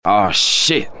Oh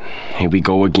shit, here we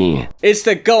go again. It's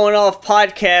the Going Off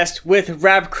podcast with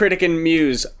Rap Critic and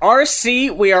Muse.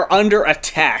 RC, we are under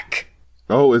attack.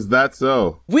 Oh, is that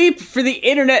so? Weep for the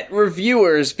internet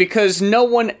reviewers because no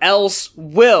one else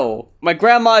will. My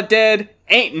grandma dead,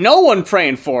 ain't no one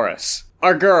praying for us.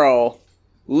 Our girl,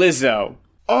 Lizzo.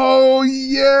 Oh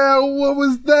yeah, what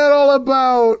was that all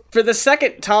about? For the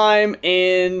second time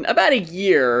in about a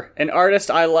year, an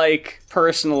artist I like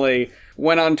personally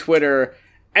went on Twitter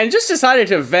and just decided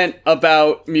to vent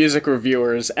about music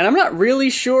reviewers, and I'm not really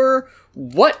sure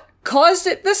what caused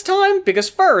it this time, because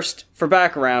first, for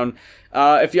background,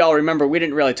 if y'all remember, we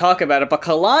didn't really talk about it, but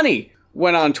Kalani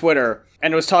went on Twitter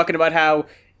and was talking about how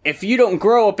if you don't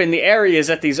grow up in the areas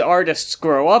that these artists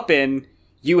grow up in,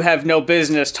 you have no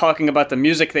business talking about the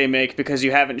music they make because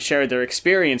you haven't shared their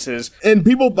experiences. And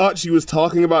people thought she was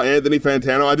talking about Anthony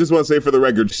Fantano. I just want to say for the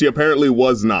record, she apparently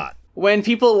was not. When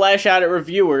people lash out at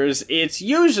reviewers, it's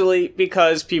usually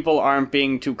because people aren't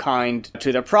being too kind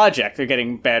to their project. They're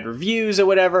getting bad reviews or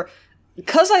whatever.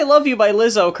 Cause I Love You by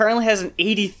Lizzo currently has an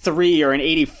 83 or an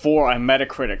 84 on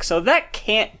Metacritic, so that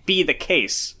can't be the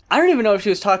case. I don't even know if she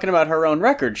was talking about her own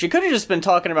record. She could have just been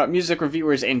talking about music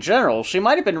reviewers in general. She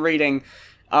might have been reading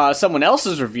someone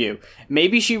else's review.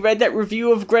 Maybe she read that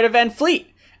review of Greta Van Fleet,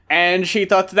 and she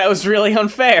thought that was really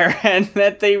unfair, and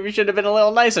that they should have been a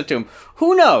little nicer to him.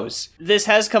 Who knows? This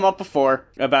has come up before,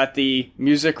 about the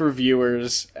music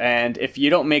reviewers, and if you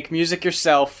don't make music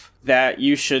yourself, that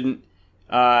you shouldn't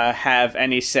have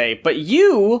any say. But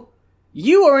you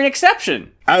are an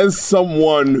exception. As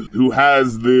someone who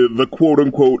has the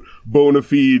quote-unquote bona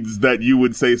fides that you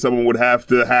would say someone would have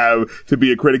to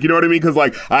be a critic, you know what I mean? Because,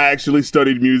 like, I actually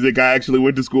studied music, I actually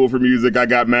went to school for music, I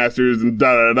got masters and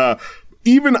da-da-da.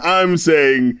 Even I'm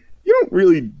saying, you don't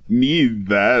really need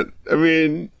that. I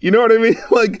mean, you know what I mean?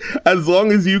 Like, as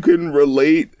long as you can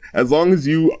relate, as long as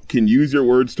you can use your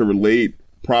words to relate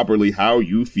properly how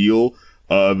you feel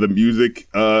the music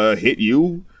hit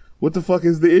you, what the fuck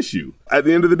is the issue? At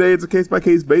the end of the day, it's a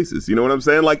case-by-case basis. You know what I'm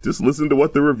saying? Like, just listen to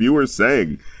what the reviewer's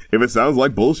saying. If it sounds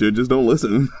like bullshit, just don't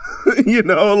listen. You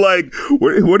know, like,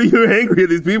 what are you angry at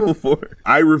these people for?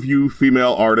 I review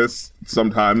female artists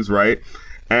sometimes, right?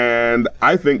 And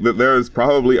I think that there is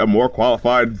probably a more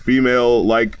qualified female,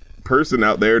 like, person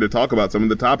out there to talk about some of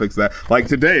the topics that, like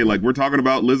today, like we're talking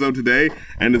about Lizzo today.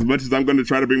 And as much as I'm going to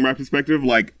try to bring my perspective,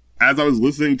 like, as I was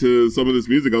listening to some of this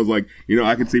music, I was like, you know,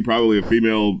 I could see probably a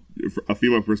female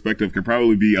perspective could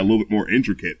probably be a little bit more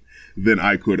intricate than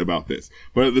I could about this.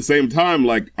 But at the same time,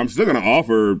 like, I'm still going to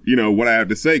offer, you know, what I have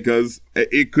to say, because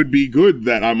it could be good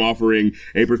that I'm offering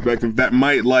a perspective that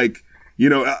might, like, you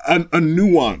know, a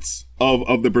nuance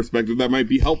of the perspective that might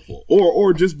be helpful,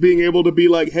 or just being able to be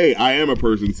like, hey, I am a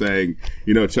person saying,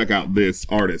 you know, check out this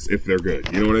artist if they're good.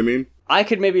 You know what I mean? I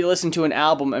could maybe listen to an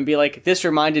album and be like, this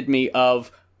reminded me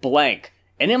of blank.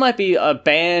 And it might be a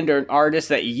band or an artist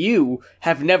that you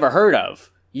have never heard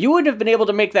of. You wouldn't have been able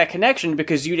to make that connection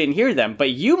because you didn't hear them, but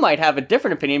you might have a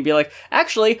different opinion and be like,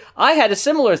 actually, I had a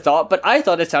similar thought, but I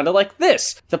thought it sounded like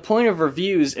this. The point of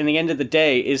reviews, in the end of the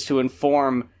day, is to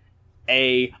inform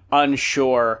a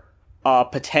unsure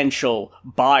potential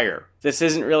buyer. This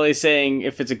isn't really saying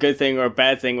if it's a good thing or a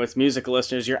bad thing with music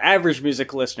listeners. Your average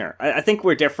music listener, I think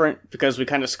we're different because we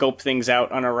kind of scope things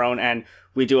out on our own, and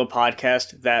we do a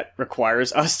podcast that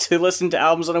requires us to listen to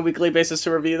albums on a weekly basis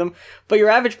to review them. But your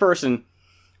average person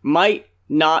might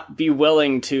not be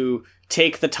willing to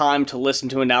take the time to listen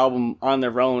to an album on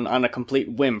their own on a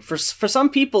complete whim. For some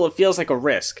people, it feels like a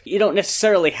risk. You don't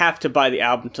necessarily have to buy the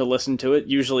album to listen to it.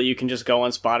 Usually you can just go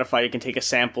on Spotify, you can take a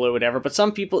sample or whatever, but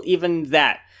some people, even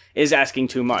that is asking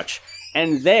too much.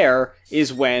 And there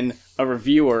is when a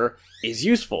reviewer is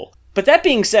useful. But that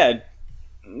being said,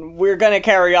 we're gonna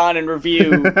carry on and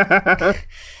review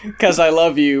Cause I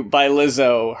Love You by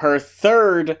Lizzo, her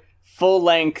third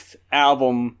full-length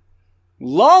album,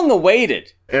 long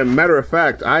awaited. And matter of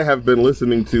fact, I have been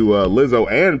listening to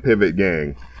Lizzo and Pivot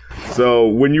Gang. So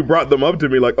when you brought them up to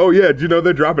me, like, oh yeah, do you know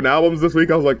they're dropping albums this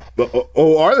week? I was like,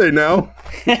 oh, are they now?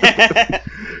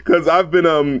 Because I've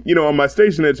been, you know, on my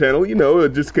Stationhead channel, you know,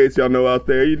 just in case y'all know out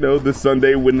there, you know, this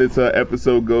Sunday when this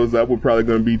episode goes up, we're probably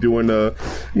going to be doing,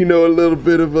 you know, a little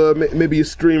bit of maybe a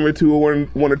stream or two, or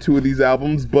one or two of these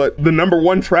albums. But the number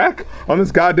one track on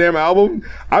this goddamn album,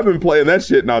 I've been playing that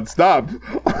shit nonstop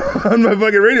on my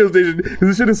fucking radio station, because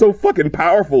this shit is so fucking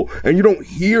powerful, and you don't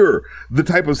hear the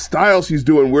type of style she's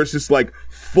doing where it's just like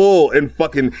full and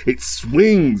fucking, it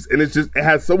swings, and it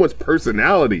has so much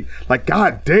personality. Like,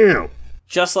 goddamn.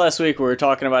 Just last week, we were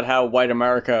talking about how White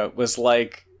America was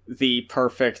like the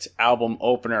perfect album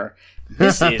opener.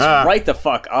 This is right the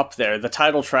fuck up there. The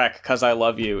title track, Cause I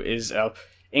Love You, is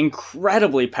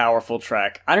incredibly powerful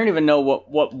track. I don't even know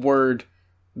what word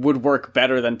would work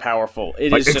better than powerful.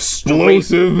 It like is just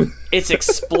explosive. It's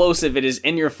explosive. It is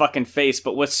in your fucking face.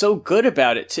 But what's so good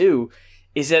about it too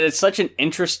is that it's such an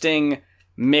interesting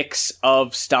mix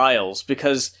of styles,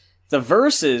 because the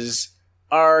verses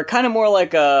are kind of more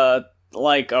like a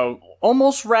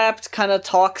almost rapped kind of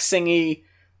talk singy,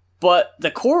 but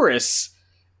the chorus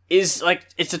is like,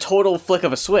 it's a total flick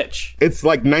of a switch. It's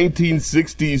like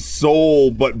 1960s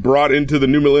soul, but brought into the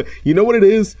new millennium. You know what it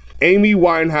is? Amy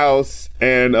Winehouse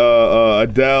and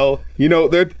Adele, you know,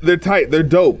 they're tight, they're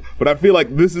dope. But I feel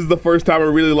like this is the first time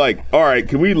I'm really like, all right,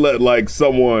 can we let like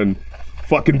someone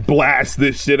fucking blast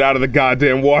this shit out of the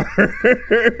goddamn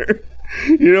water?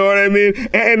 You know what I mean?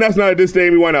 And that's not a diss to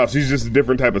Amy Winehouse. She's just a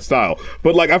different type of style.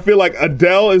 But like, I feel like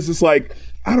Adele is just like,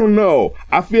 I don't know.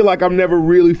 I feel like I'm never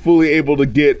really fully able to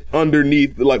get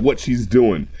underneath like what she's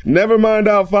doing. Never mind,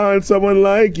 I'll find someone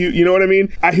like you. You know what I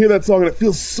mean? I hear that song and it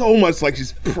feels so much like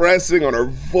she's pressing on her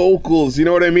vocals. You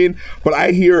know what I mean? But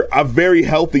I hear a very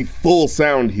healthy, full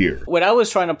sound here. When I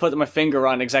was trying to put my finger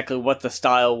on exactly what the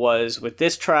style was with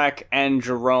this track and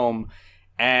Jerome,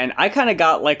 and I kind of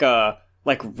got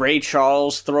like Ray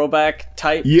Charles throwback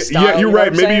type style. Yeah, you're you know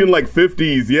right. Maybe in like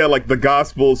 50s. Yeah, like the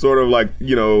gospel sort of like,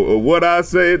 you know, what I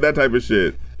say, that type of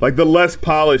shit. Like the less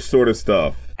polished sort of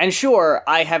stuff. And sure,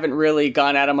 I haven't really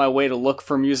gone out of my way to look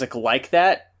for music like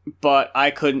that, but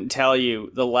I couldn't tell you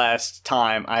the last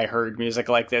time I heard music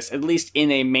like this, at least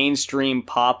in a mainstream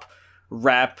pop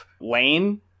rap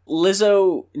lane.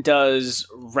 Lizzo does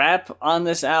rap on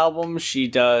this album. She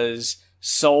does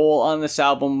soul on this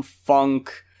album,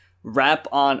 funk, rap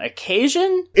on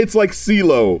occasion. It's like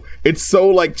CeeLo. It's so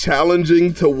like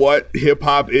challenging to what hip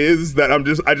hop is that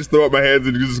I just throw up my hands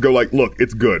and just go like, look,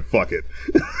 it's good. Fuck it.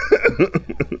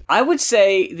 I would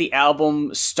say the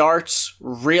album starts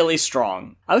really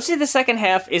strong. I would say the second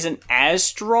half isn't as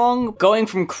strong, going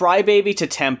from Crybaby to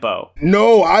Tempo.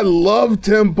 No, I love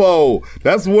Tempo.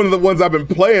 That's one of the ones I've been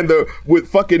playing with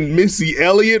fucking Missy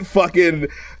Elliott fucking.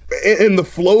 And the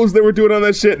flows they were doing on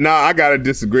that shit, nah, I gotta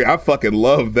disagree. I fucking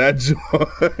love that joint.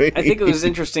 I think it was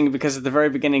interesting because at the very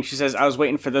beginning she says, I was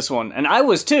waiting for this one. And I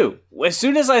was too. As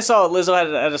soon as I saw Lizzo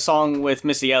had a song with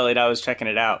Missy Elliott, I was checking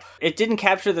it out. It didn't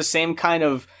capture the same kind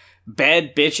of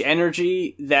bad bitch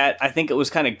energy that I think it was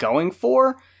kind of going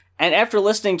for. And after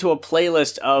listening to a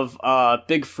playlist of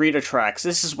Big Freedia tracks,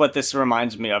 this is what this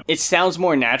reminds me of. It sounds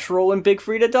more natural when Big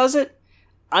Freedia does it.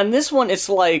 On this one, it's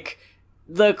like,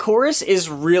 the chorus is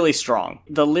really strong.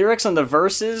 The lyrics on the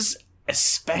verses,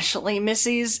 especially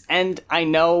Missy's, and I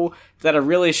know that I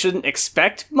really shouldn't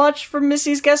expect much from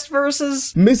Missy's guest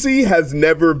verses. Missy has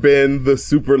never been the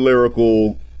super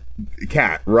lyrical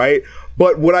cat, right?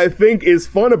 But what I think is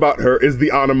fun about her is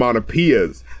the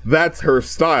onomatopoeias. That's her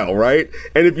style, right?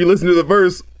 And if you listen to the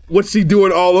verse, what's she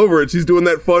doing all over it? She's doing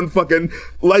that fun fucking,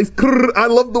 like, I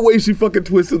love the way she fucking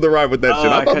twisted the rhyme with that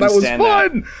shit. I thought that was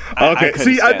fun. Okay,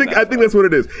 see, I think that's what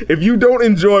it is. If you don't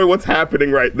enjoy what's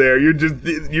happening right there, you're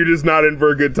just not in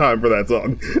for a good time for that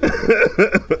song.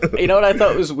 You know what I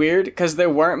thought was weird? Because there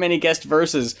weren't many guest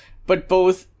verses, but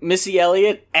both Missy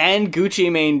Elliott and Gucci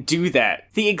Mane do that.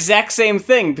 The exact same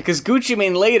thing, because Gucci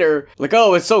Mane later, like,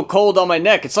 oh, it's so cold on my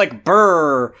neck. It's like,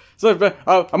 brr. It's like,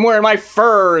 I'm wearing my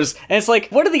furs. And it's like,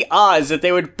 what are the odds that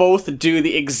they would both do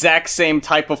the exact same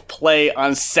type of play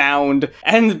on sound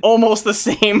and almost the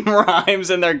same rhymes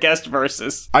in their guest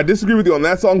verses? I disagree with you on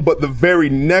that song, but the very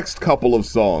next couple of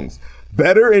songs,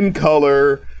 Better in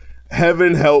Color,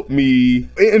 Heaven Help Me,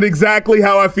 and Exactly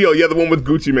How I Feel. Yeah, the one with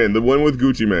Gucci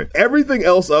Mane. Everything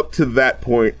else up to that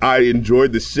point, I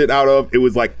enjoyed the shit out of. It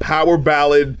was like power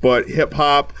ballad, but hip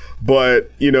hop, but,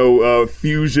 you know,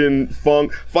 fusion,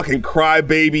 funk, fucking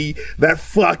Crybaby. That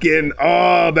fucking,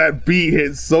 that beat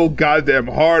hit so goddamn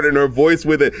hard, and her voice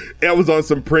with it. It was on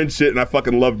some Prince shit, and I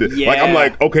fucking loved it. Yeah. Like, I'm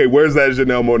like, okay, where's that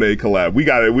Janelle Monáe collab? We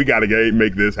gotta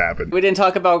make this happen. We didn't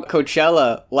talk about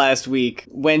Coachella last week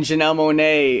when Janelle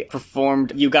Monáe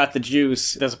performed You Got the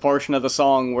Juice. There's a portion of the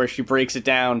song where she breaks it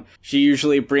down. She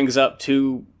usually brings up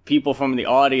two people from the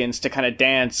audience to kind of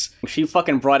dance. She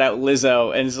fucking brought out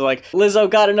Lizzo and is like, Lizzo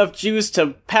got enough juice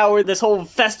to power this whole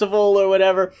festival or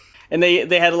whatever. And they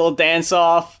had a little dance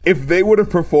off. If they would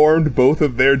have performed both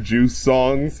of their Juice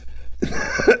songs,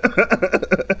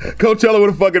 Coachella would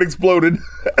have fucking exploded.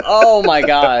 Oh my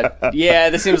god. Yeah,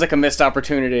 this seems like a missed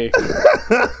opportunity.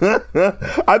 I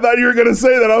thought you were gonna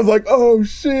say that. I was like, oh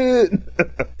shit.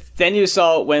 Then you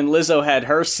saw when Lizzo had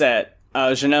her set,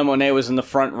 Janelle Monáe was in the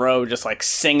front row just like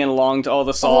singing along to all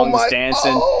the songs,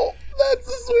 dancing. Oh, that's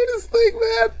the sweetest thing,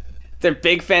 man. They're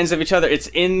big fans of each other. It's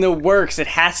in the works. It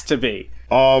has to be.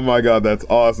 Oh my god, that's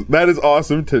awesome. That is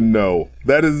awesome to know.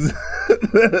 That is...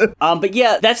 But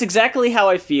yeah, that's exactly how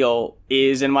I feel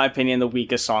is, in my opinion, the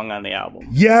weakest song on the album.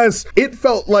 Yes, it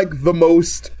felt like the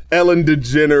most Ellen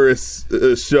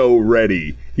DeGeneres show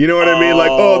ready. You know what I mean?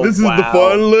 Like, oh, this is the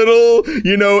fun little,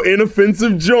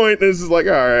 inoffensive joint. This is like,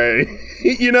 all right.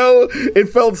 It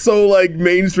felt so like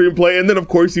mainstream play. And then of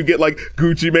course you get like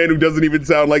Gucci Mane, who doesn't even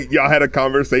sound like y'all had a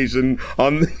conversation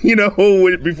on,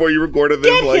 before you recorded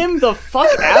this. Get him the fuck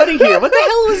out of here. What the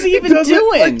hell was he even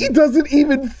doing? Like, it doesn't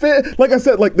even fit. Like I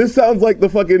said, like this sounds like the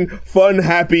fucking fun,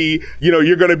 happy,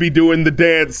 you're going to be doing the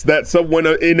dance that someone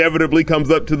inevitably comes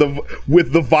up to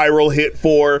with the viral hit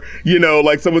for,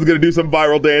 like someone's going to do some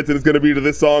viral dance and it's going to be to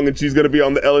this song and she's going to be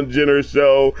on the Ellen DeGeneres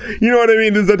show. You know what I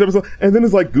mean? This is that type of song. And then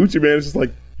it's like Gucci Mane is just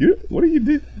like, what are you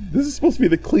doing? This is supposed to be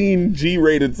the clean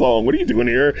G-rated song. What are you doing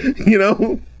here?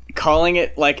 Calling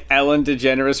it like Ellen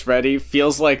DeGeneres Ready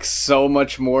feels like so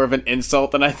much more of an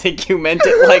insult than I think you meant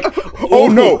it. Like, oh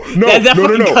no, that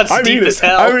fucking cuts deep as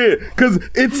hell. I mean, because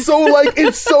it's so like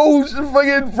it's so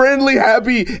fucking friendly,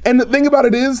 happy. And the thing about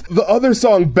it is, the other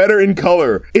song, Better in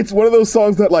Color, it's one of those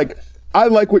songs that like I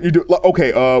like what you do.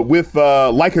 Okay, with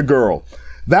Like a Girl,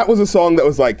 that was a song that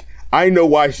was like, I know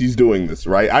why she's doing this,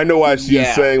 right? I know why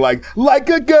she's saying like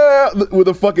a girl with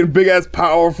a fucking big ass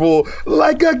powerful,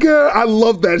 like a girl. I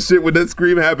love that shit when that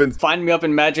scream happens. Find me up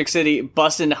in Magic City,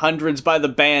 busting hundreds by the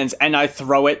bands, and I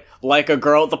throw it like a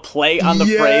girl. The play on the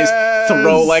phrase,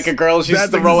 throw like a girl. She's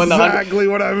throwing the hundred. That's exactly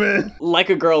what I meant. Like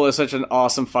a Girl is such an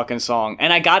awesome fucking song.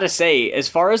 And I gotta say, as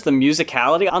far as the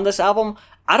musicality on this album,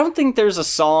 I don't think there's a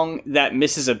song that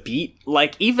misses a beat.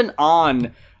 Like, even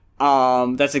on...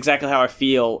 That's Exactly How I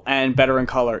Feel and Better in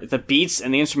Color, the beats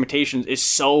and the instrumentation is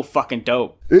so fucking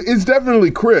dope. It's definitely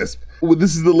crisp. Well,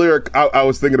 this is the lyric I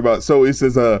was thinking about. So it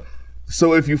says,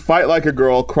 so if you fight like a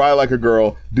girl, cry like a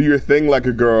girl, do your thing like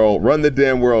a girl, run the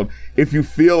damn world. If you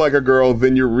feel like a girl,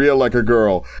 then you're real like a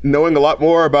girl. Knowing a lot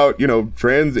more about,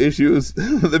 trans issues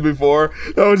than before.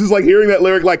 I was just like hearing that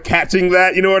lyric, like catching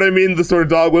that, you know what I mean? The sort of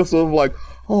dog whistle of like,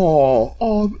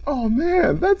 oh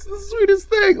man, that's the sweetest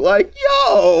thing. Like,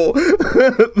 yo,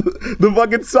 the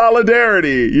fucking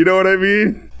solidarity, you know what I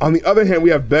mean? On the other hand, we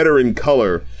have Better in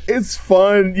Color. It's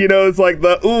fun, it's like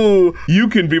ooh, you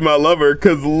can be my lover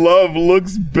because love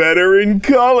looks better in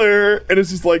color. And it's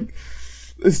just like,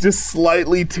 it's just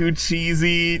slightly too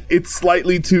cheesy. It's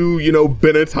slightly too,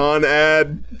 Benetton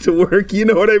ad to work. You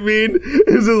know what I mean?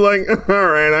 It's just like, all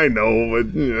right, I know,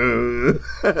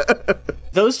 but...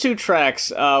 Those two tracks,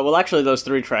 actually those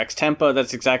three tracks, Tempo,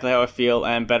 That's Exactly How I Feel,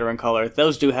 and Better in Color,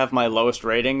 those do have my lowest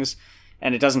ratings,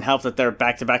 and it doesn't help that they're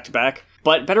back to back to back.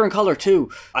 But Better in Color,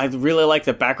 too. I really like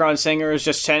the background singer is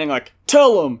just chanting like,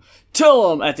 tell him,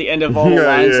 at the end of all the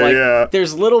lines.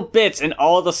 There's little bits in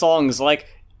all the songs, like,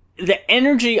 the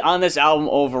energy on this album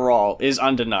overall is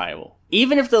undeniable.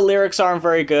 Even if the lyrics aren't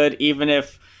very good, even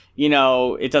if,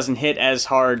 it doesn't hit as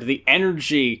hard, the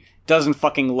energy doesn't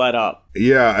fucking let up.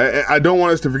 Yeah, I don't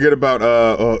want us to forget about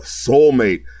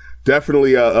Soulmate.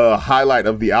 Definitely a highlight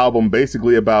of the album,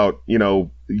 basically about,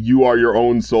 you are your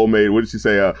own soulmate. What did she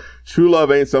say? True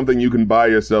love ain't something you can buy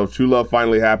yourself. True love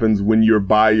finally happens when you're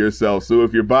by yourself. So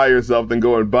if you're by yourself, then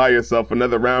go and buy yourself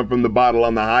another round from the bottle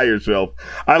on the higher shelf.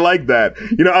 I like that.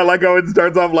 I like how it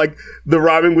starts off like the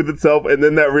rhyming with itself and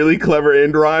then that really clever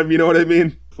end rhyme. You know what I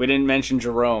mean? We didn't mention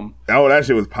Jerome. Oh, that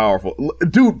shit was powerful.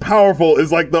 Dude, powerful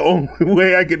is like the only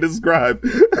way I can describe.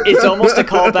 It's almost a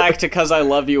callback to 'Cause I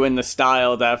Love You in the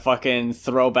style, that fucking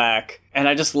throwback. And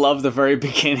I just love the very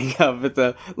beginning of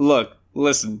it. Look,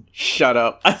 listen, shut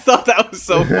up. I thought that was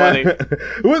so funny.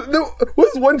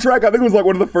 What's one track? I think it was like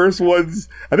one of the first ones.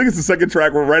 I think it's the second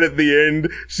track where right at the end,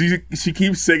 she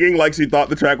keeps singing like she thought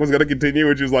the track was going to continue.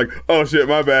 And she was like, oh shit,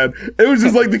 my bad. It was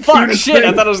just like the fuck cutest shit, thing.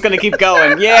 I thought it was going to keep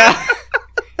going. Yeah.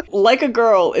 Like a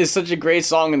Girl is such a great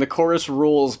song and the chorus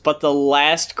rules, but the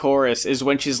last chorus is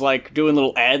when she's like doing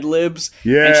little ad-libs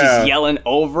and she's yelling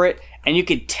over it, and you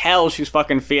could tell she's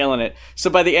fucking feeling it. So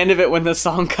by the end of it, when the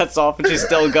song cuts off and she's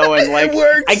still going, like,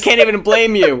 I can't even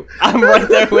blame you. I'm right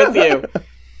there with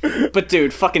you. But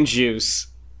dude, fucking Juice.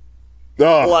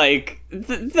 Oh. Like,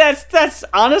 that's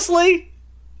honestly,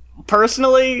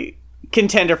 personally,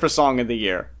 contender for Song of the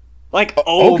Year. Like,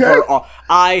 overall,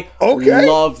 I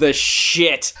love the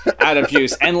shit out of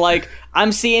Juice. And, like,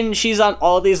 I'm seeing she's on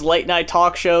all these late night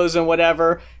talk shows and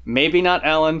whatever. Maybe not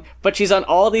Ellen, but she's on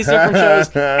all these different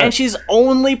shows. And she's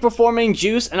only performing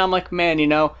Juice. And I'm like, man,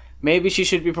 maybe she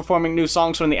should be performing new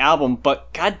songs from the album.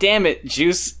 But, god damn it,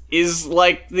 Juice is,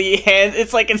 like,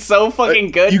 it's so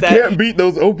fucking good. You can't beat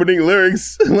those opening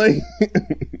lyrics. Like...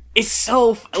 it's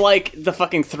so, like, the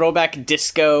fucking throwback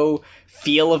disco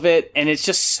feel of it, and it's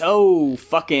just so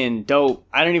fucking dope.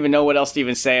 I don't even know what else to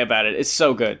even say about it. It's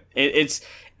so good.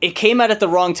 It came out at the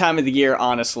wrong time of the year,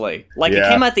 honestly. Like, it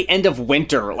came out at the end of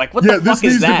winter. Like, what the fuck is that? Yeah,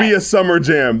 this needs to be a summer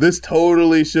jam. This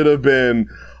totally should have been,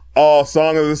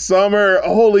 song of the summer.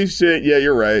 Holy shit. Yeah,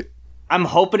 you're right. I'm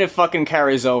hoping it fucking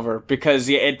carries over, because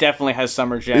it definitely has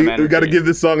summer jam energy. We gotta give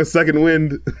this song a second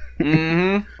wind.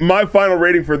 Mm-hmm. My final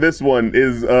rating for this one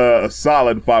is a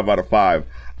solid 5 out of 5.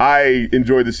 I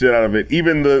enjoyed the shit out of it.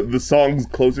 Even the songs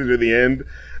closer to the end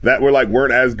that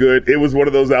weren't as good. It was one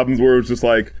of those albums where it was just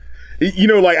like, you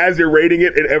know, like as you're rating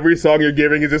it and every song you're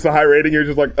giving is just a high rating, you're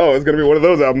just like, oh, it's gonna be one of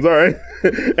those albums, all right.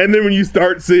 And then when you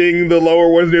start seeing the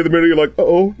lower ones near the middle, you're like,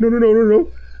 oh,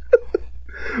 no.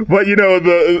 But you know,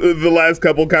 the last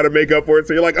couple kind of make up for it,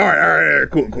 so you're like, all right,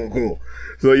 cool.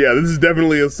 So yeah, this is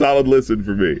definitely a solid listen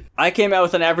for me. I came out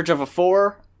with an average of a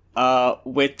 4,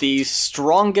 with the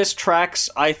strongest tracks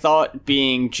I thought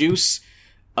being Juice,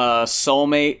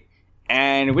 Soulmate,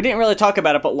 and we didn't really talk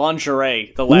about it, but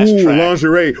Lingerie, the last track.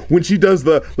 Lingerie. When she does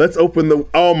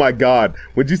oh my god.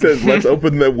 When she says, let's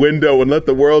open the window and let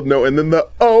the world know, and then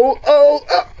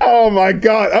oh my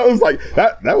god. I was like,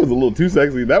 that was a little too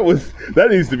sexy. That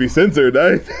needs to be censored.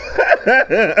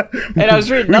 And I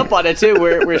was reading up on it too,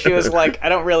 where she was like, I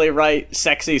don't really write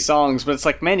sexy songs, but it's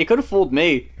like, man, you could have fooled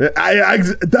me.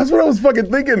 That's what I was fucking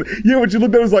thinking. Yeah, when you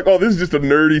looked at it, it was like, oh, this is just a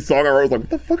nerdy song. I was like, what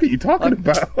the fuck are you talking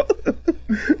about?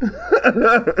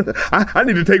 I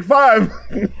need to take 5.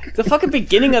 The fucking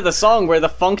beginning of the song where the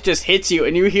funk just hits you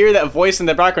and you hear that voice in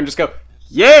the background just go,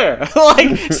 yeah!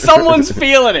 Like, someone's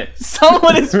feeling it.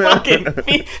 Someone is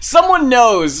fucking... Someone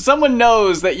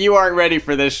knows that you aren't ready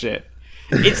for this shit.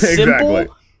 It's simple,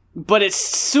 exactly. But it's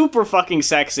super fucking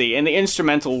sexy, and the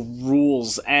instrumental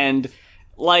rules, and,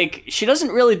 like, she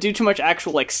doesn't really do too much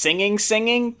actual, like,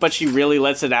 singing, but she really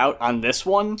lets it out on this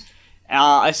one.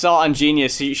 I saw on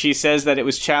Genius, she says that it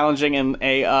was challenging and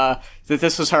that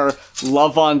this was her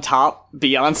love on top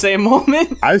Beyonce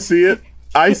moment. I see it.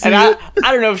 I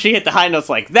don't know if she hit the high notes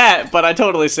like that, but I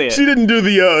totally see it. She didn't do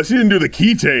the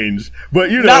key change,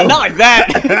 but you know, not like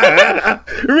that.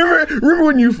 remember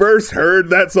when you first heard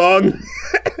that song, and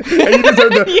you just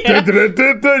heard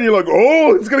the and you're like,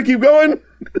 oh, it's gonna keep going.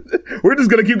 We're just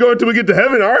gonna keep going until we get to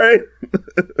heaven. All right.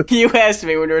 You asked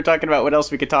me when we were talking about what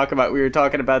else we could talk about. We were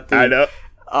talking about the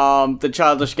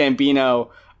Childish Gambino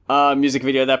music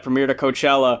video that premiered at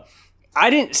Coachella. I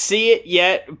didn't see it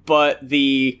yet, but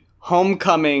the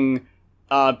Homecoming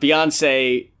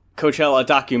Beyonce Coachella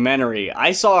documentary,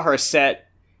 I saw her set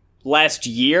last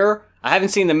year. I haven't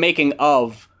seen the making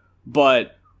of,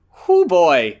 but whoo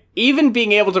boy, even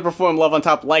being able to perform Love on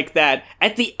Top like that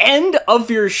at the end of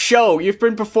your show, you've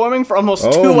been performing for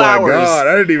almost 2 hours. Oh my god,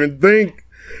 I didn't even think.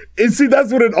 And see,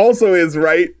 that's what it also is,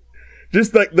 right?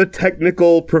 Just like the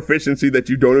technical proficiency that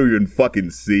you don't even fucking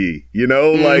see, you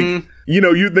know? Like, you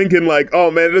know, you're thinking like, oh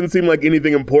man, it doesn't seem like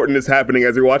anything important is happening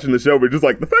as you're watching the show, but just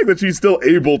like the fact that she's still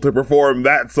able to perform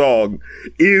that song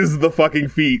is the fucking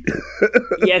feat.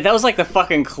 Yeah, that was like the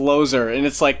fucking closer, and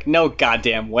it's like, no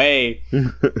goddamn way.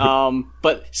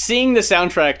 But seeing the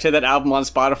soundtrack to that album on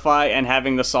Spotify and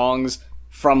having the songs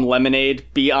from Lemonade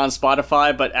be on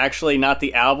Spotify, but actually not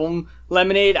the album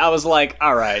Lemonade, I was like,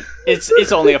 all right,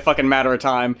 it's only a fucking matter of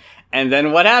time. And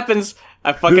then what happens?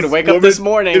 I fucking wake up this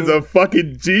morning. Is a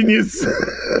fucking genius.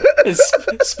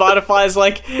 Spotify's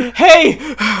like, hey,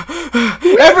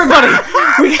 everybody,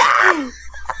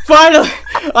 finally,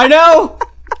 I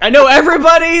know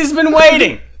everybody's been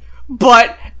waiting,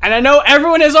 and I know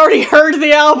everyone has already heard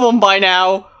the album by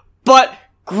now, but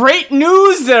great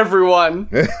news, everyone.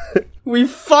 We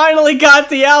finally got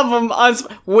the album on.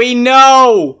 We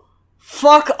know.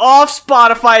 Fuck off,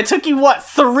 Spotify. It took you, what,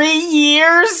 3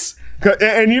 years?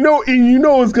 And you know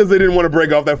it's because they didn't want to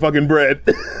break off that fucking bread.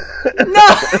 No,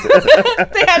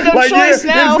 they had no choice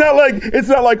now. It's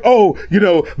not like, oh, you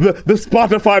know, the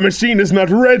Spotify machine is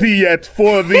not ready yet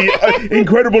for the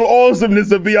incredible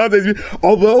awesomeness of Beyonce's.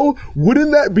 Although,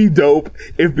 wouldn't that be dope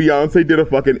if Beyonce did a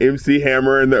fucking MC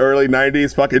Hammer in the early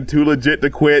 90s, fucking Too Legit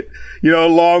to Quit, you know,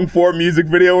 long form music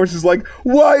video where she's like,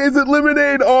 why is it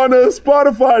Lemonade on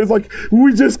Spotify? It's like,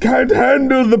 we just can't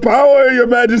handle the power, Your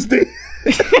Majesty.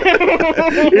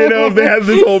 You know, they have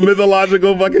this whole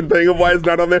mythological fucking thing of why it's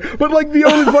not on there, but like the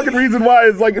only fucking reason why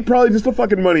is like probably just a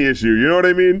fucking money issue, you know what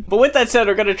I mean? But with that said,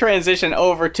 we're gonna transition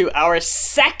over to our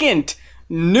second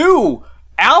new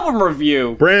album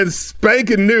review. Brand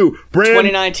spanking new.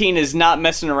 2019 is not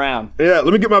messing around. Yeah,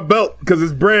 let me get my belt because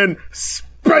it's brand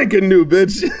spanking new,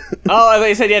 bitch. Oh, I thought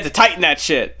you said you had to tighten that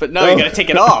shit, but no, you gotta take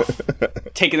it off.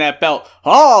 Taking that belt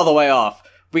all the way off.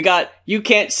 We got You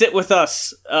Can't Sit With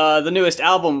Us, the newest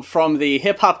album from the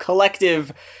hip-hop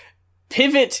collective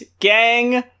Pivot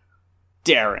Gang.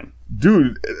 Darren.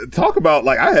 Dude, talk about,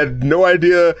 like, I had no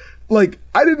idea. Like,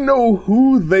 I didn't know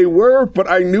who they were, but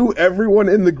I knew everyone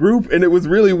in the group, and it was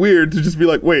really weird to just be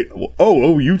like, wait,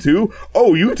 oh, you too?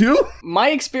 Oh, you too? My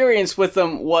experience with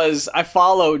them was I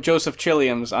follow Joseph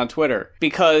Chilliams on Twitter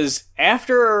because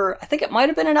after, I think it might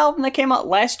have been an album that came out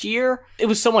last year, it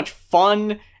was so much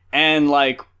fun and,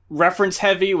 like, reference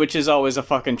heavy, which is always a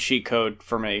fucking cheat code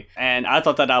for me. And I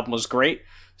thought that album was great.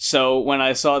 So when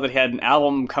I saw that he had an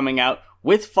album coming out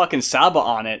with fucking Saba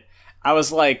on it, I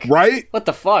was like, right? What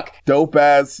the fuck? Dope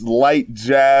ass, light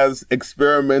jazz,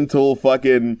 experimental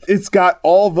fucking. It's got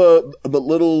all the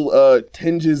little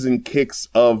tinges and kicks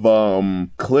of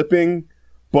clipping,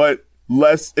 but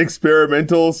less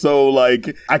experimental, so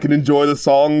like I can enjoy the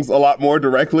songs a lot more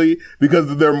directly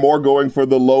because they're more going for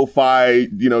the lo-fi,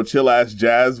 chill ass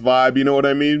jazz vibe, you know what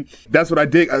I mean? That's what I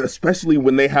dig, especially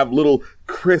when they have little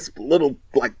crisp, little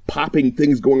like popping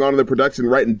things going on in the production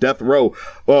right in Death Row,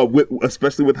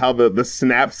 especially with how the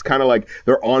snaps kind of like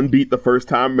they're on beat the first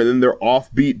time and then they're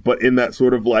off beat, but in that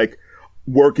sort of like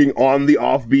working on the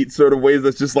offbeat sort of ways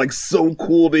that's just like so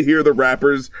cool to hear the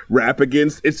rappers rap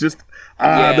against. It's just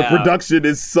the production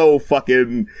is so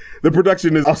fucking, the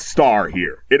production is a star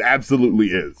here. It absolutely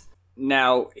is.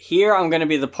 Now here I'm gonna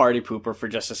be the party pooper for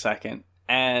just a second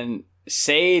and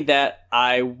say that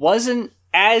I wasn't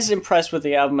as impressed with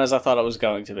the album as I thought it was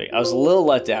going to be. I was a little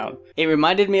let down. It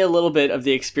reminded me a little bit of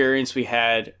the experience we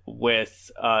had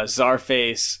with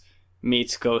Czarface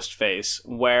meets Ghostface,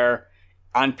 where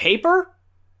on paper,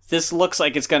 this looks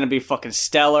like it's going to be fucking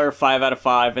stellar, 5 out of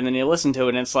 5, and then you listen to it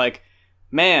and it's like,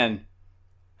 man,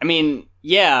 I mean,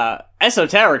 yeah,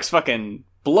 Esoteric's fucking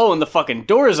blowing the fucking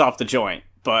doors off the joint,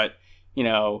 but,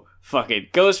 fucking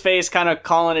Ghostface kind of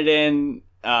calling it in,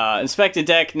 Inspector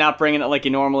Deck not bringing it like he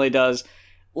normally does.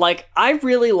 Like, I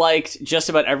really liked just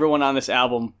about everyone on this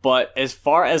album, but as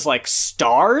far as, like,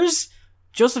 stars,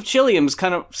 Joseph Chilliams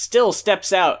kind of still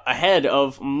steps out ahead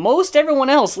of most everyone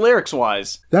else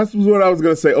lyrics-wise. That's what I was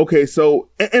going to say. Okay, so,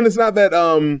 and it's not that,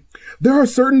 there are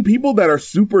certain people that are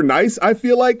super nice, I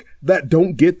feel like, that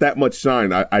don't get that much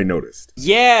shine, I noticed.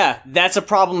 Yeah, that's a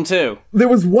problem too. There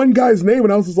was one guy's name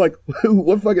and I was just like,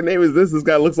 what fucking name is this? This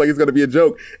guy looks like it's going to be a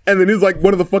joke. And then he's like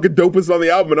one of the fucking dopest on the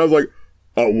album and I was like,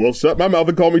 oh, well, shut my mouth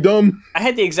and call me dumb. I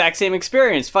had the exact same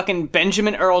experience. Fucking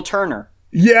Benjamin Earl Turner.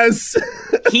 Yes.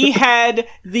 He had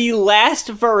the last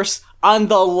verse on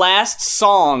the last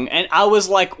song, and I was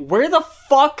like, where the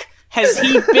fuck has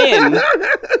he been?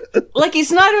 Like,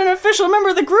 he's not an official member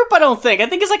of the group, I don't think. I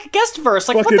think it's like a guest verse.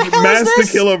 Like, fucking what the hell is this?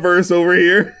 Master Killer verse over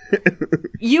here.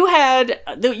 You had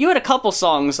a couple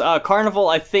songs, Carnival,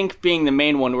 I think, being the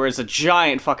main one, where it's a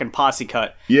giant fucking posse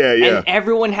cut. Yeah. And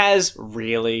everyone has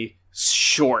really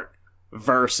short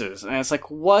verses, and it's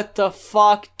like, what the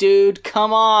fuck, dude?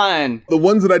 Come on. The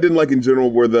ones that I didn't like in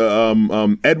general were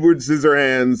the Edward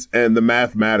Scissorhands and the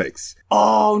Mathematics.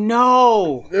 Oh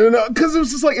no, because it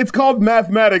was just like, it's called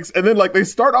Mathematics, and then like they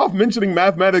start off mentioning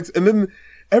mathematics, and then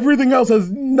everything else has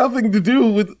nothing to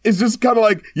do with. It's just kind of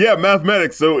like, yeah,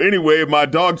 mathematics. So anyway, my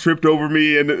dog tripped over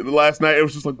me, and last night it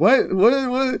was just like,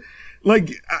 what?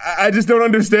 Like, I just don't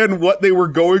understand what they were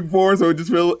going for, so it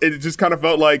just kind of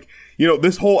felt like,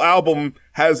 this whole album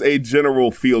has a general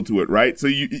feel to it, right? So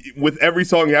with every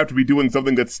song, you have to be doing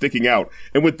something that's sticking out.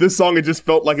 And with this song, it just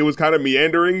felt like it was kind of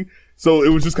meandering. So it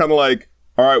was just kind of like,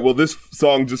 all right, well, this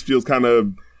song just feels kind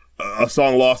of a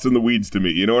song lost in the weeds to me.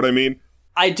 You know what I mean?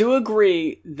 I do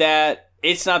agree that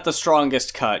it's not the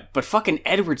strongest cut, but fucking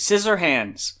Edward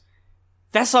Scissorhands.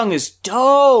 That song is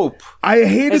dope. I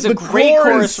hated There's the chorus. There's a great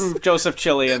chorus from Joseph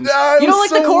Chilliams. You don't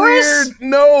like the chorus? Weird.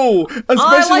 No.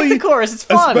 I like the chorus. It's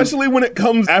fun. Especially when it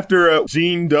comes after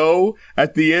Jean Doe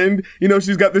at the end.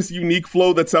 She's got this unique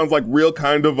flow that sounds like real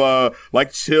kind of,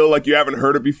 like chill, like you haven't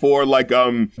heard it before, like,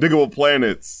 Diggable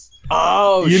Planets.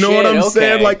 Oh, you know shit, what I'm okay.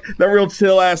 saying? Like that real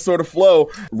chill ass sort of flow.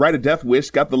 Write a death wish,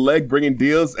 got the leg bringing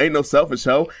deals, ain't no selfish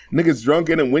hoe. Niggas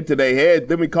drunken and went to their head.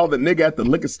 Then we called the nigga at the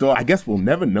liquor store. I guess we'll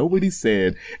never know what he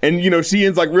said. And she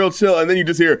ends like real chill, and then you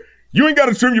just hear, you ain't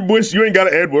gotta trim your bush, you ain't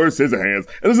gotta Edward Scissorhands.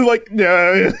 And it's just like,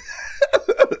 yeah.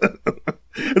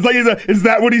 It's like, is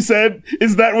that what he said?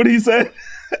 Is that what he said?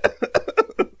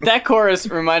 That chorus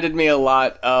reminded me a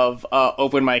lot of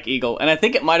Open Mike Eagle, and I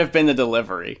think it might have been the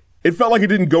delivery. It felt like it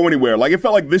didn't go anywhere. Like, it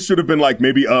felt like this should have been like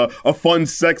maybe a fun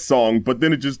sex song, but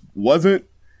then it just wasn't.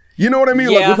 You know what I mean?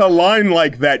 Yeah. Like, with a line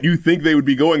like that, you think they would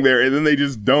be going there, and then they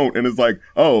just don't. And it's like,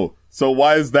 oh, so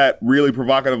why is that really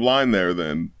provocative line there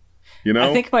then?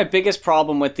 I think my biggest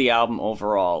problem with the album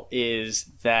overall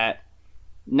is that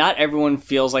not everyone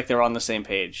feels like they're on the same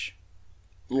page.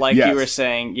 Like you were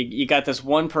saying, you got this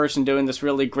one person doing this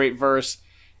really great verse,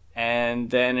 and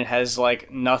then it has like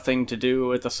nothing to do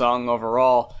with the song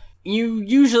overall. You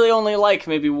usually only like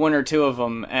maybe one or two of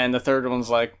them, and the third one's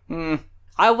like,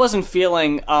 I wasn't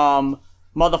feeling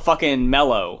motherfucking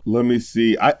mellow. Let me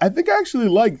see. I think I actually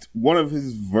liked one of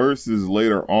his verses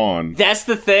later on. That's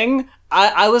the thing.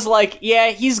 I was like, yeah,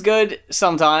 he's good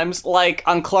sometimes, like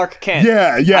on Clark Kent.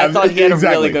 Yeah, I thought he had a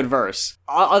really good verse.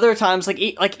 Other times,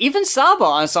 like even Saba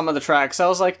on some of the tracks, I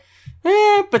was like,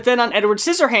 but then on Edward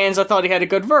Scissorhands, I thought he had a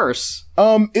good verse.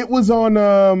 It was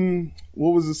on,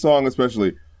 what was the song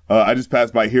especially? I Just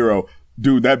Passed by Hero.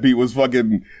 Dude, that beat was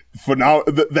fucking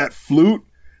phenomenal. That flute.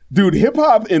 Dude,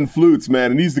 hip-hop and flutes,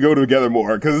 man, it needs to go together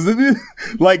more, because,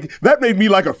 like, that made me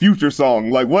like a Future song.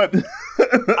 Like, what?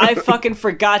 I fucking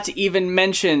forgot to even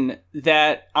mention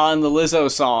that on the Lizzo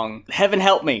song, Heaven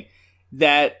Help Me,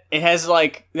 that it has,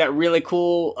 like, that really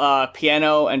cool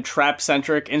piano and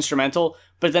trap-centric instrumental,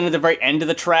 but then at the very end of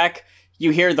the track,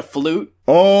 you hear the flute.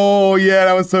 Oh, yeah,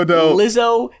 that was so dope.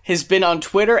 Lizzo has been on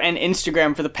Twitter and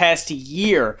Instagram for the past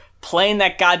year playing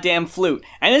that goddamn flute.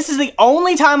 And this is the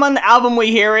only time on the album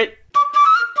we hear it.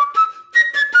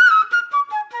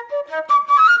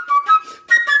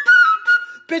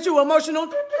 Bitch, you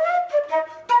emotional?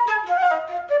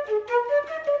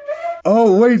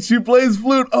 Oh, wait, she plays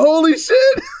flute. Holy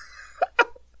shit.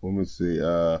 Let me see.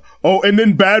 And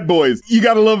then Bad Boys. You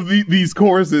gotta love these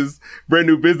choruses. Brand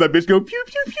New Biz, that bitch go pew,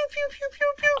 pew, pew, pew, pew,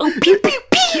 pew, pew. Oh, pew, pew,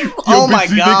 pew. Yo, Oh, bitch, my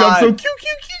you God. think I'm so cute,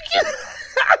 cute, cute, cute.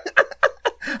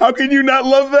 How can you not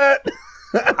love that?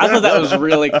 I thought that was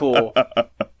really cool.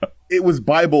 It was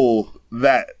Bible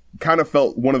that kind of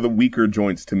felt one of the weaker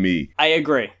joints to me. I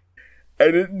agree.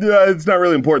 And it's not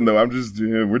really important, though. We're just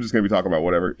going to be talking about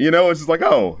whatever. You know, it's just like,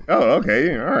 oh,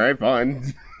 okay, all right,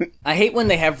 fine. I hate when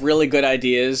they have really good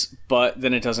ideas, but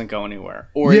then it doesn't go anywhere.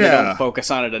 Or they don't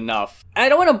focus on it enough. I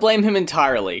don't want to blame him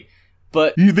entirely,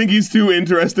 but... You think he's too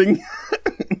interesting?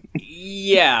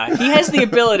 Yeah, he has the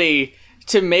ability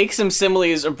to make some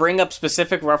similes or bring up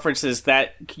specific references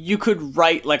that you could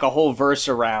write like a whole verse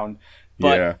around.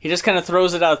 But he just kind of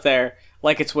throws it out there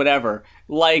like it's whatever.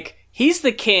 Like, he's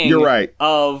the king You're right.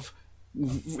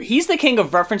 He's the king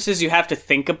of references you have to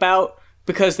think about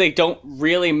because they don't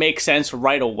really make sense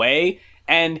right away.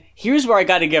 And here's where I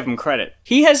gotta give him credit.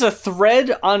 He has a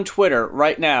thread on Twitter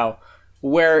right now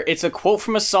where it's a quote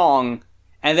from a song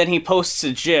and then he posts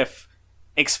a GIF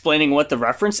explaining what the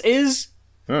reference is.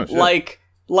 Oh, shit.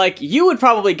 Like, you would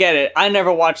probably get it. I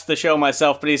never watched the show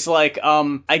myself, but he's like,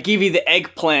 I give you the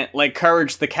eggplant like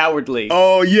Courage the Cowardly.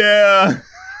 Oh, yeah.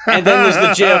 And then there's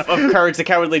the GIF of Courage the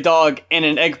Cowardly Dog in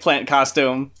an eggplant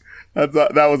costume. That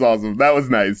was awesome. That was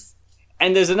nice.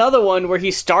 And there's another one where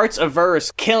he starts a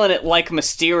verse killing it like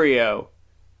Mysterio.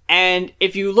 And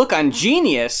if you look on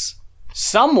Genius,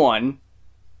 someone,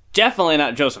 definitely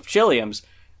not Joseph Chilliams,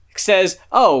 says,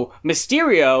 oh,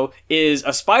 Mysterio is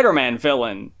a Spider-Man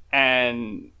villain.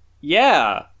 And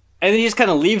yeah. And then he just kind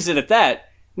of leaves it at that.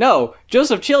 No,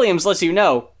 Joseph Chilliams lets you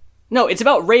know, no, it's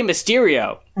about Rey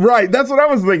Mysterio. Right, that's what I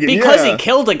was thinking. Because he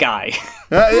killed a guy.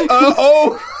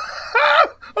 Oh,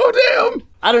 damn.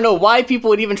 I don't know why people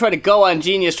would even try to go on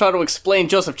Genius, try to explain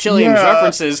Joseph Chilliams'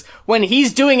 references when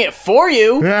he's doing it for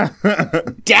you.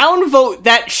 Downvote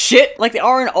that shit. Like, they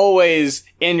aren't always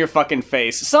in your fucking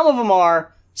face. Some of them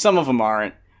are, some of them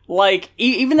aren't. Like,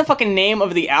 even the fucking name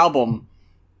of the album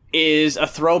is a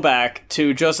throwback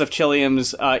to Joseph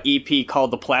Chilliams' EP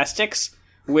called The Plastics,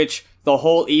 which the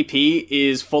whole EP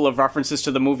is full of references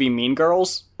to the movie Mean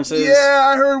Girls. Yeah,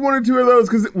 I heard one or two of those,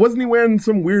 because wasn't he wearing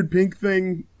some weird pink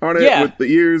thing on it with the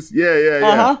ears? Yeah.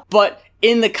 Uh-huh. But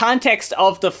in the context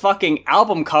of the fucking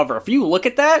album cover, if you look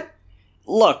at that,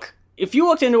 if you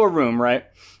walked into a room, right,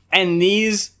 and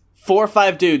these 4 or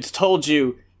 5 dudes told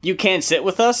you can't sit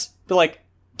with us, be like,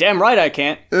 damn right I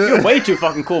can't. You're way too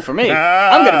fucking cool for me.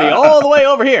 I'm gonna be all the way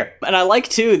over here. And I like,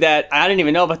 too, that I didn't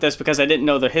even know about this because I didn't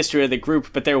know the history of the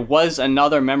group, but there was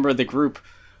another member of the group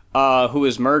who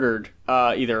was murdered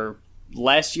either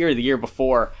last year or the year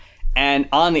before. And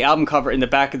on the album cover in the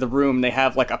back of the room, they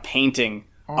have, like, a painting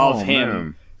of him.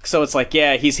 Man. So it's like,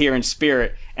 yeah, he's here in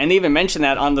spirit. And they even mention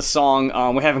that on the song,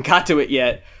 we haven't got to it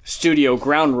yet, Studio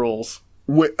Ground Rules.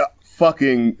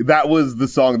 That was the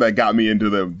song that got me into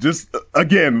them. Just,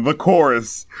 again, the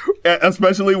chorus.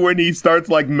 Especially when he starts,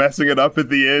 like, messing it up at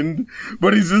the end.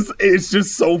 But it's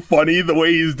just so funny the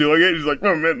way he's doing it. He's like,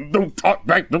 oh, man, don't talk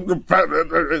back.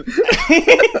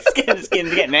 He's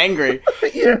getting angry.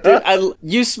 Yeah. Dude,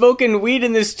 you smoking weed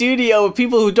in the studio with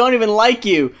people who don't even like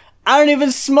you. I don't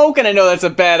even smoke and I know that's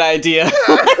a bad idea.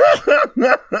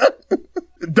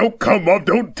 don't come up,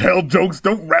 don't tell jokes,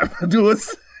 don't rap to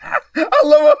us. I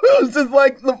love how it was just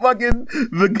like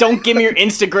don't give me your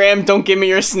Instagram, don't give me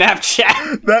your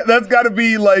Snapchat. That's got to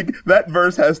be like, that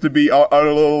verse has to be on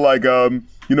a little like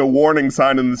warning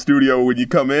sign in the studio when you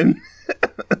come in.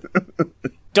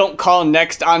 Don't call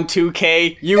next on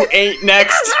 2K. You ain't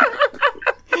next.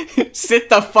 Sit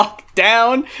the fuck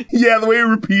down. Yeah, the way he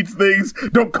repeats things.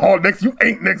 Don't call next. You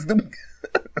ain't next.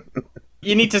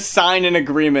 You need to sign an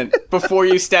agreement before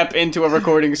you step into a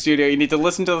recording studio. You need to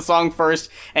listen to the song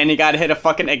first, and you gotta hit a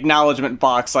fucking acknowledgement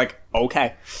box like,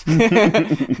 okay.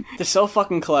 They're so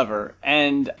fucking clever,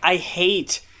 and I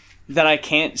hate that I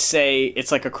can't say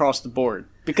it's like across the board.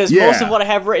 Because most of what I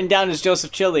have written down is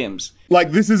Joseph Chilliams. Like,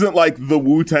 this isn't like the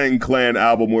Wu-Tang Clan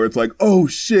album where it's like, oh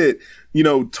shit,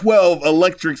 12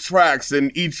 electric tracks,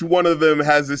 and each one of them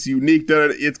has this unique...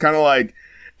 It's kind of like...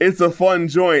 It's a fun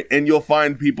joint, and you'll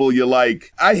find people you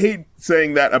like. I hate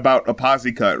saying that about a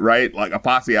posse cut, right? Like a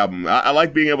posse album. I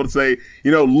like being able to say,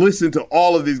 listen to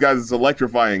all of these guys. It's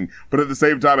electrifying. But at the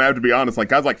same time, I have to be honest, like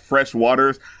guys like Fresh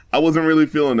Waters, I wasn't really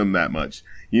feeling them that much.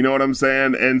 You know what I'm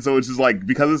saying? And so it's just like,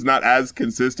 because it's not as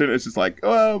consistent, it's just like,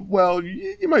 well,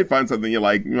 you might find something you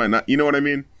like. You might not. You know what I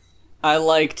mean? I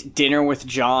liked Dinner with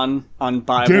John on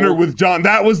Bible. Dinner with John.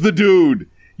 That was the dude.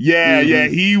 Yeah,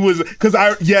 he was, it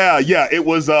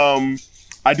was,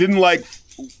 I didn't like,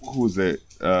 who was it?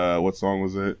 What song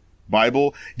was it?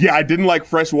 Bible? Yeah, I didn't like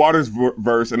Fresh Waters'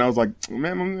 verse, and I was like,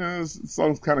 man, this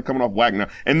song's kind of coming off whack now.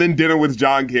 And then Dinner with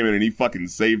John came in, and he fucking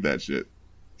saved that shit.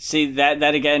 See, that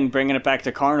again, bringing it back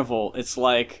to Carnival, it's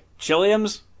like,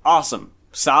 Chilliams, awesome.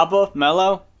 Saba,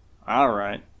 mellow,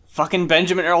 alright. Fucking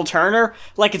Benjamin Earl Turner,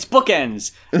 like it's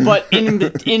bookends, but in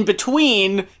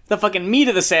between, the fucking meat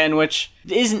of the sandwich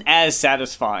isn't as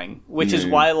satisfying, which is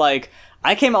why, like,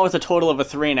 I came out with a total of a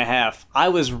 3.5. I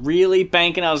was really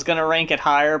banking I was gonna rank it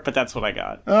higher, but that's what I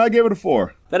got. I gave it a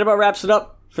 4. That about wraps it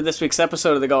up for this week's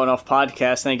episode of the Going Off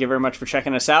Podcast. Thank you very much for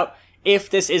checking us out. If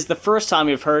this is the first time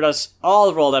you've heard us, all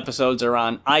of our old episodes are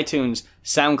on iTunes,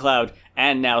 SoundCloud,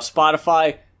 and now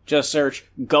Spotify. Just search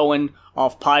Going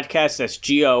Off Podcast. That's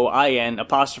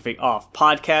GOIN'(off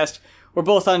podcast. We're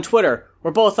both on Twitter.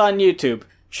 We're both on YouTube.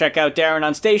 Check out Darren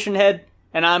on Stationhead,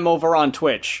 and I'm over on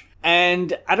Twitch.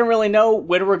 And I don't really know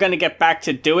when we're going to get back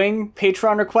to doing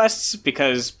Patreon requests,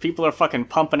 because people are fucking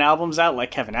pumping albums out,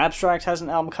 like Kevin Abstract has an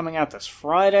album coming out this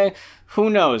Friday. Who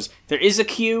knows? There is a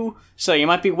queue, so you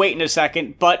might be waiting a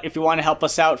second, but if you want to help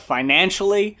us out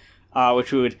financially,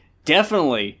 which we would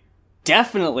definitely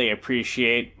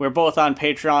appreciate. We're both on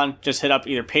Patreon. Just hit up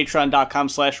either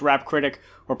patreon.com/rapcritic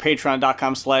or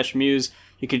patreon.com/muse.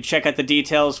 You can check out the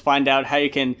details, find out how you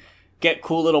can get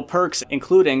cool little perks,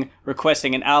 including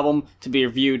requesting an album to be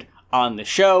reviewed on the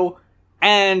show.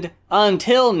 And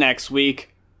until next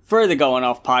week, for the Going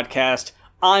Off Podcast,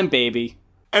 I'm Baby.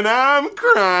 And I'm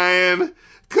crying,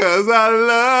 'cause I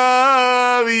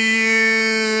love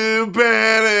you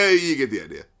better. You get the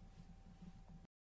idea.